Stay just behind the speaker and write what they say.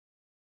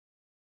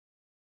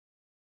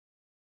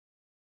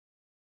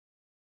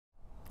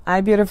Hi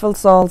beautiful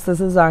souls,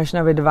 this is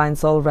Archana with Divine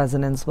Soul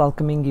Resonance,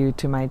 welcoming you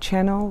to my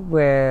channel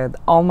with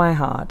all my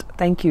heart.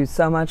 Thank you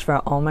so much for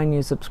all my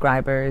new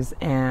subscribers,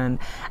 and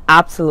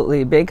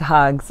absolutely big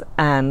hugs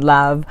and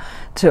love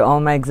to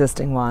all my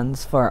existing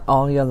ones for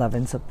all your love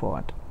and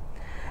support.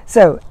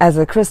 So as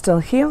a crystal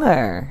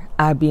healer,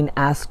 I've been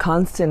asked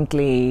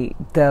constantly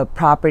the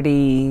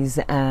properties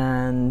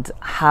and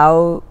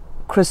how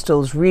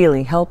crystals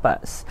really help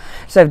us.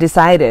 So I've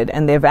decided,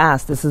 and they've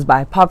asked, this is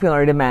by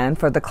popular demand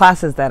for the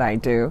classes that I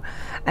do,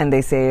 and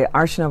they say,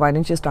 Archana, why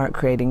don't you start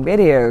creating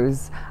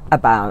videos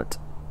about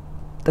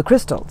the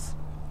crystals?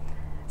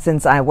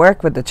 Since I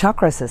work with the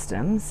chakra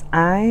systems,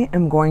 I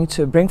am going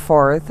to bring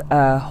forth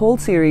a whole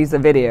series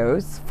of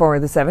videos for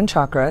the 7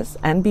 chakras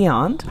and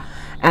beyond,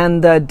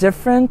 and the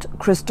different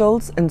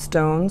crystals and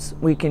stones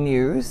we can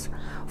use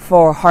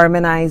for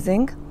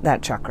harmonizing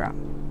that chakra.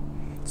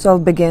 So I'll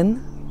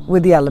begin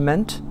with the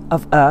element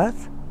of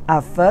earth,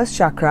 our first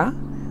chakra,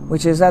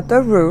 which is at the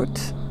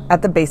root,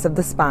 at the base of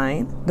the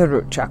spine, the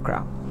root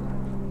chakra.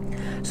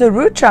 So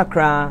root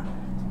chakra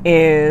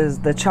is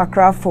the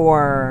chakra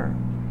for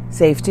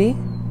safety,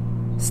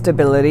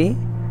 stability,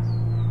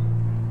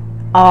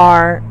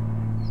 our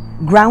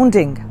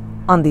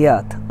grounding on the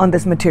earth, on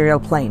this material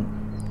plane.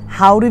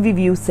 How do we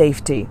view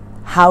safety?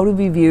 How do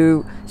we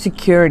view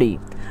security?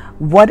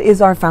 What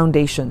is our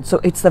foundation?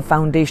 So it's the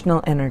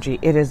foundational energy.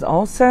 It is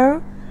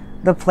also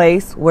the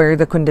place where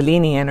the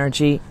Kundalini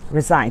energy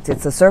resides.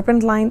 It's a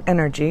serpent-line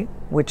energy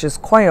which is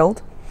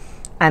coiled,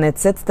 and it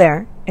sits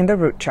there in the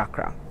root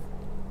chakra.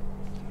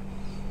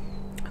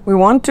 We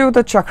won't do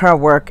the chakra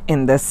work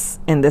in this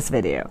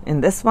video.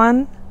 In this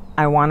one,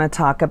 I want to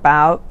talk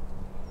about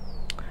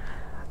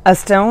a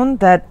stone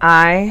that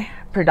I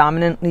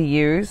predominantly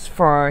use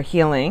for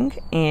healing,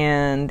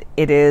 and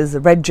it is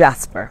Red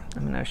Jasper.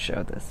 I'm going to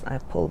show this. I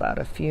pulled out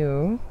a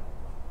few.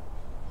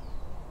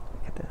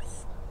 Look at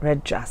this.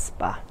 Red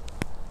Jasper.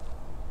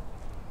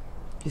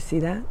 You see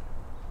that?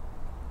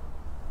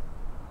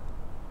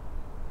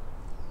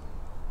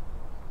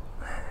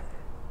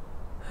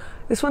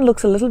 This one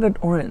looks a little bit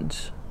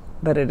orange,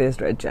 but it is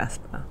Red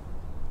Jasper.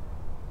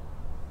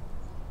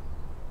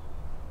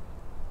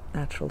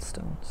 Natural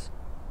stones.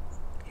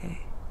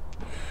 Okay.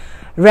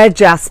 Red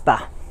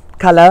Jasper,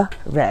 color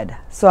red.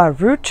 So our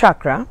root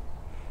chakra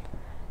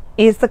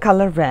is the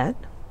color red,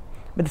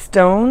 but the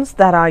stones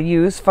that are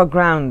used for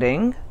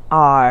grounding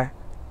are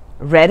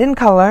red in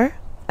color,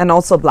 and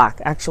also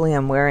black. Actually,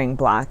 I'm wearing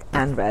black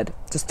and red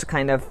just to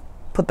kind of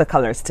put the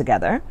colors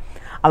together.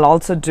 I'll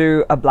also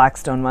do a black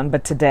stone one,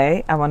 but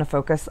today I want to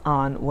focus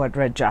on what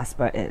Red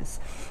Jasper is.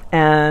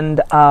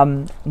 And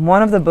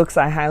one of the books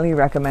I highly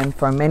recommend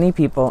for many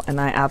people,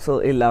 and I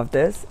absolutely love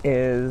this,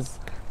 is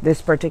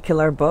this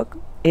particular book.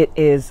 It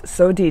is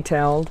so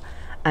detailed,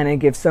 and it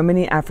gives so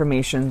many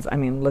affirmations. I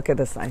mean, look at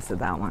the size of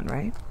that one,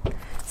 right?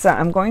 So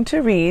I'm going to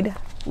read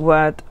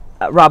what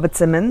Robert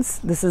Simmons.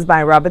 This is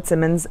by Robert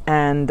Simmons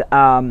and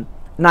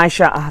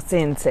Naisha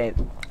Hassan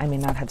said. I may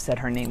not have said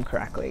her name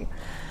correctly.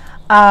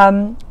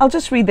 I'll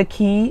just read the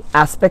key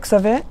aspects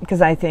of it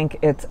because I think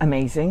it's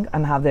amazing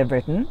on how they've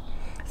written.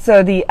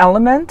 So the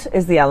element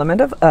is the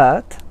element of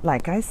earth,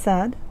 like I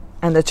said,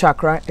 and the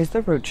chakra is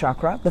the root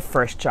chakra, the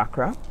first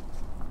chakra.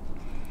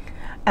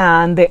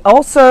 And they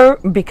also,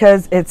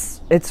 because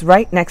it's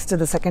right next to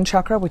the second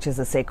chakra, which is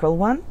the sacral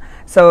one,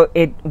 so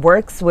it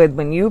works with,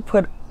 when you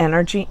put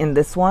energy in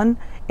this one,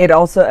 it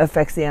also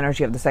affects the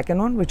energy of the second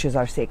one, which is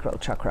our sacral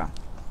chakra.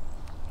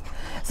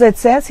 So it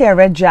says here,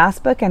 Red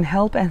Jasper can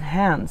help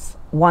enhance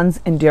one's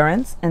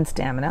endurance and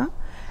stamina,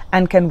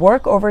 and can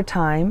work over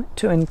time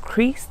to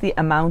increase the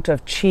amount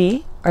of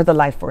chi, or the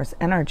life force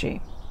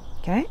energy,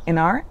 okay, in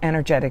our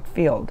energetic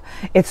field.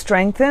 It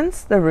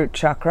strengthens the root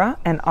chakra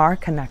and our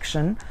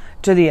connection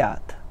to the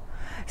earth.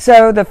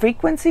 So the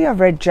frequency of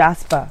Red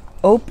Jasper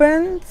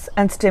opens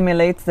and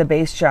stimulates the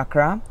base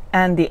chakra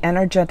and the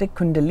energetic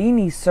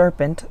Kundalini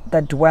serpent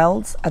that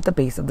dwells at the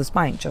base of the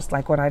spine, just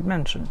like what I'd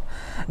mentioned.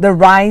 The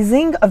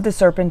rising of the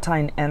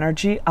serpentine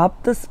energy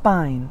up the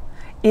spine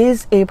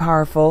is a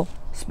powerful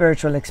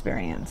spiritual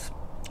experience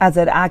as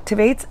it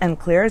activates and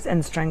clears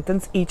and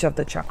strengthens each of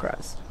the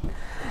chakras.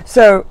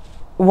 So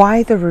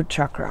why the root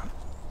chakra?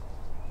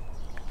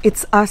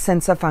 It's our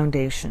sense of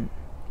foundation.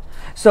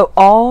 So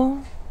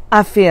all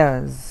our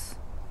fears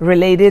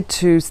related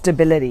to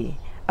stability,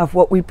 of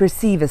what we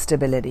perceive as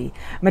stability,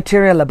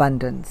 material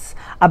abundance,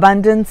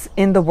 abundance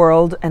in the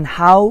world, and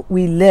how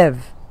we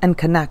live and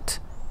connect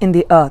in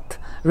the earth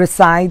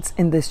resides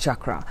in this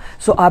chakra.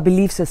 So our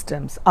belief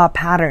systems, our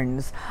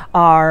patterns,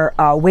 our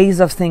ways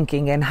of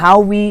thinking, and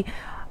how we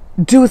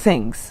do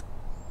things,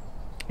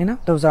 you know,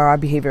 those are our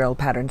behavioral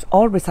patterns,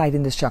 all reside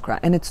in this chakra.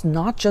 And it's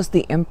not just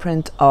the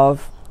imprint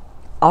of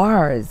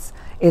ours,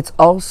 it's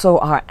also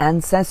our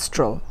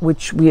ancestral,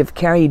 which we have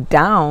carried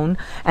down,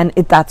 and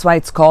that's why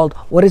it's called,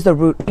 what is the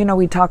root? You know,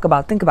 we talk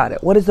about, think about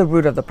it, what is the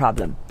root of the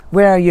problem?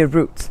 Where are your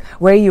roots?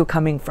 Where are you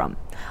coming from?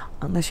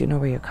 Unless you know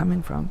where you're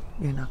coming from,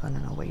 you're not going to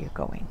know where you're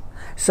going.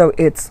 So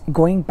it's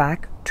going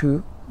back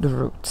to the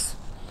roots.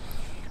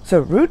 So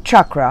root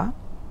chakra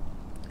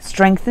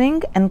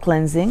strengthening and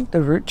cleansing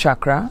the root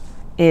chakra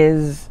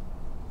is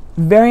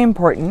very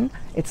important.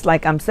 It's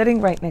like I'm sitting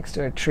right next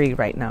to a tree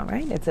right now,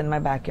 right? It's in my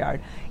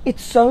backyard.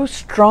 It's so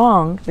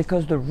strong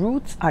because the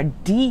roots are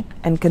deep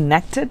and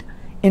connected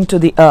into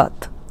the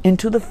earth,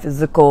 into the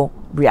physical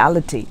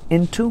reality,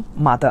 into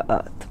Mother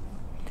Earth.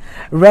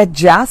 Red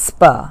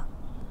Jasper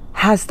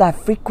has that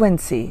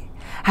frequency,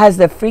 has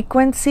the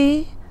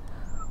frequency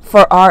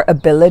for our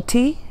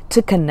ability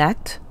to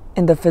connect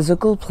in the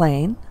physical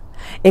plane.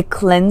 It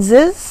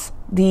cleanses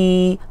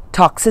the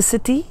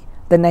toxicity,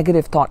 the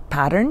negative thought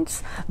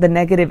patterns, the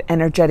negative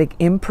energetic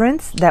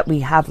imprints that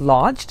we have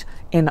lodged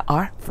in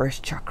our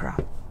first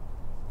chakra.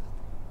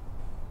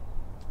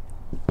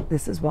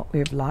 This is what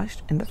we've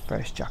lodged in the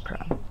first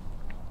chakra.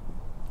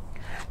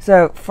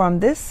 So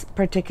from this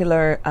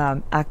particular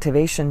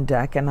activation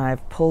deck, and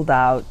I've pulled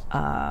out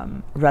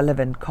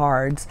relevant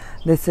cards,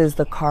 this is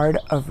the card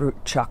of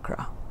root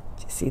chakra.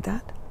 Do you see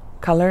that?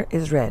 Color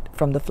is red,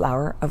 from the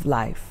flower of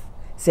life,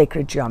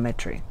 sacred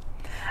geometry.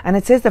 And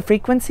it says the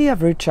frequency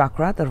of root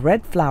chakra, the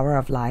red flower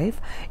of life,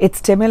 it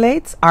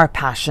stimulates our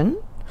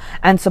passion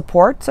and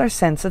supports our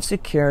sense of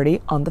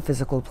security on the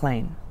physical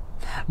plane,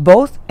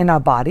 both in our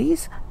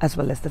bodies as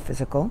well as the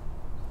physical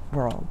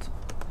world.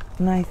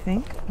 And I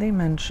think they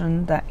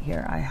mentioned that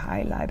here. I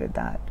highlighted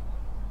that.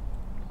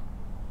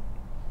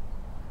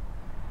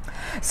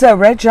 So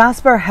Red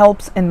Jasper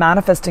helps in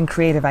manifesting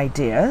creative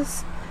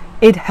ideas.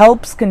 It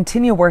helps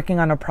continue working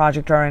on a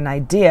project or an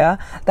idea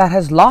that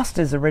has lost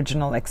its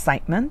original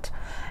excitement.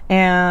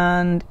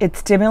 And it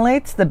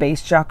stimulates the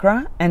base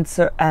chakra and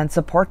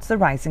supports the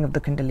rising of the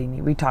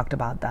Kundalini. We talked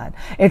about that.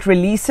 It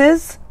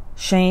releases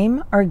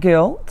shame or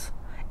guilt.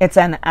 It's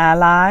an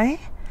ally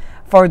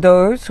for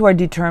those who are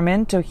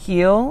determined to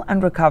heal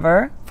and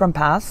recover from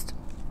past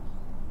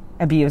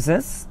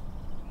abuses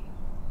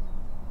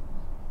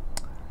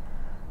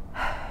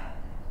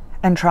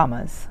and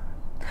traumas.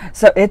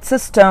 So it's a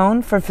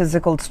stone for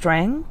physical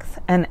strength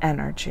and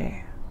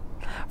energy.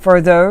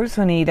 For those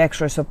who need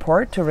extra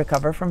support to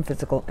recover from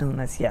physical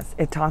illness. Yes,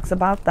 it talks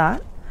about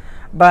that.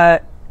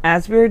 But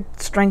as we're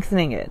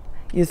strengthening it,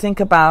 you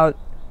think about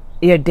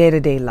your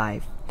day-to-day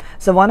life.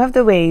 So one of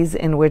the ways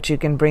in which you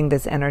can bring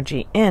this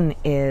energy in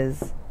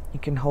is you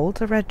can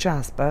hold a red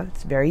jasper.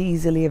 It's very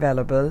easily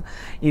available.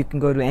 You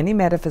can go to any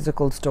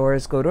metaphysical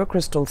stores, go to a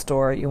crystal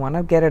store. You want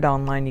to get it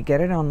online, you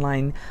get it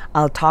online.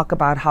 I'll talk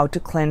about how to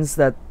cleanse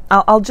the...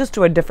 I'll just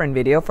do a different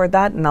video for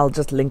that, and I'll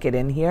just link it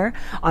in here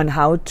on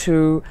how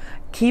to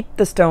keep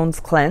the stones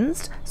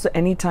cleansed. So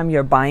anytime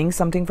you're buying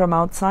something from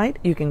outside,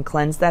 you can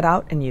cleanse that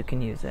out and you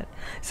can use it.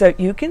 So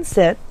you can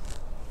sit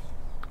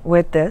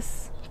with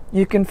this.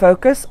 You can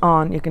focus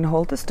on, you can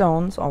hold the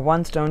stones, or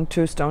one stone,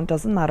 two stone,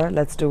 doesn't matter.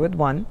 Let's do it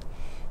one.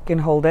 You can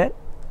hold it.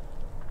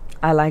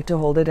 I like to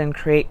hold it and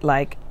create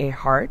like a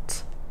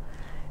heart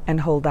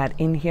and hold that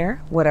in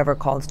here. Whatever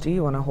calls to you,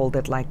 you want to hold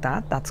it like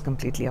that. That's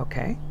completely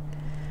okay.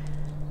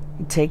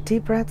 You take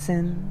deep breaths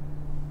in.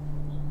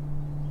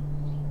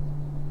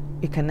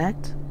 You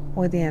connect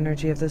with the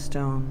energy of the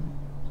stone.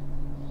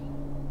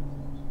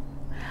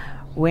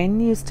 When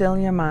you still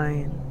your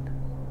mind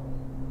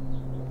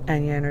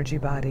and your energy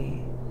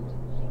body,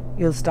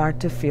 you'll start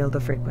to feel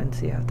the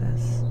frequency of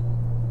this.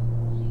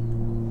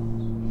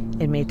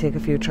 It may take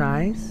a few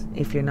tries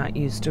if you're not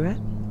used to it.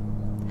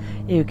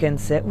 You can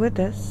sit with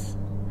this,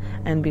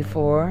 and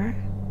before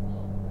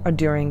or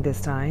during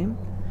this time,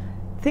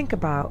 think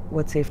about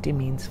what safety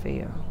means for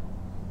you.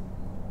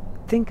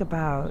 Think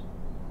about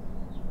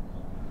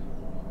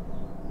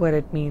what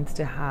it means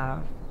to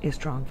have a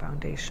strong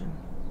foundation.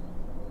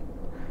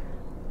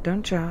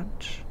 Don't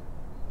judge.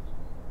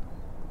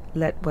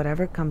 Let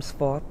whatever comes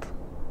forth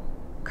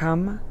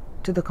come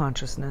to the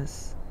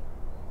consciousness.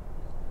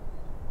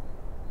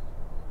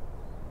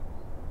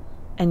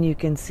 And you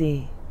can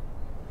see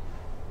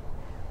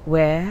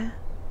where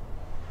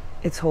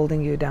it's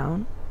holding you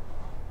down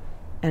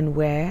and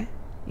where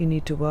you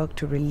need to work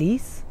to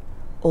release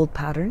old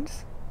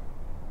patterns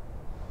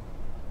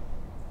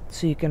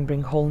so you can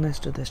bring wholeness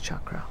to this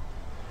chakra.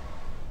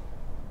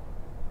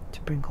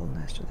 To bring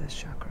wholeness to this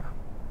chakra.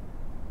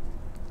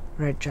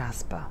 Red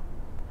Jasper,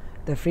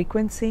 the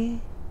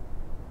frequency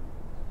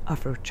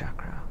of root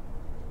chakra.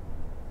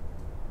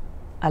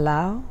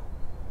 Allow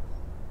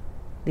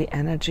the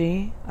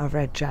energy of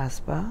Red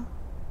Jasper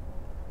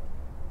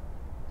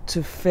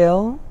to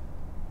fill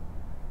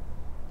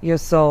your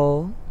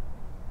soul,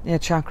 your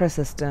chakra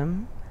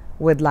system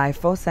with life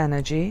force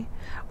energy,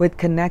 which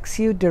connects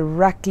you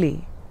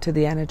directly to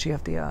the energy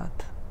of the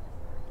earth,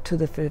 to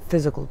the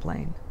physical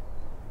plane,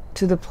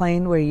 to the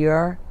plane where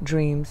your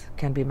dreams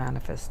can be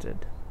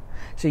manifested.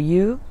 So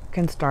you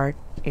can start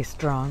a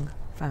strong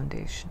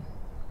foundation.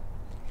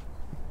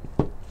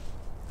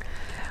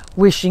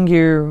 Wishing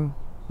you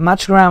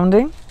much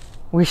grounding,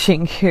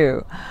 wishing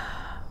you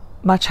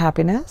much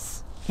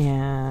happiness,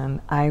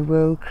 and I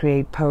will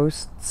create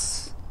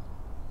posts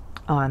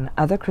on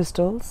other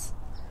crystals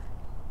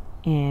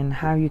and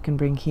how you can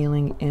bring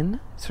healing in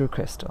through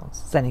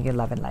crystals. Sending you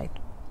love and light.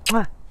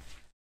 Mwah.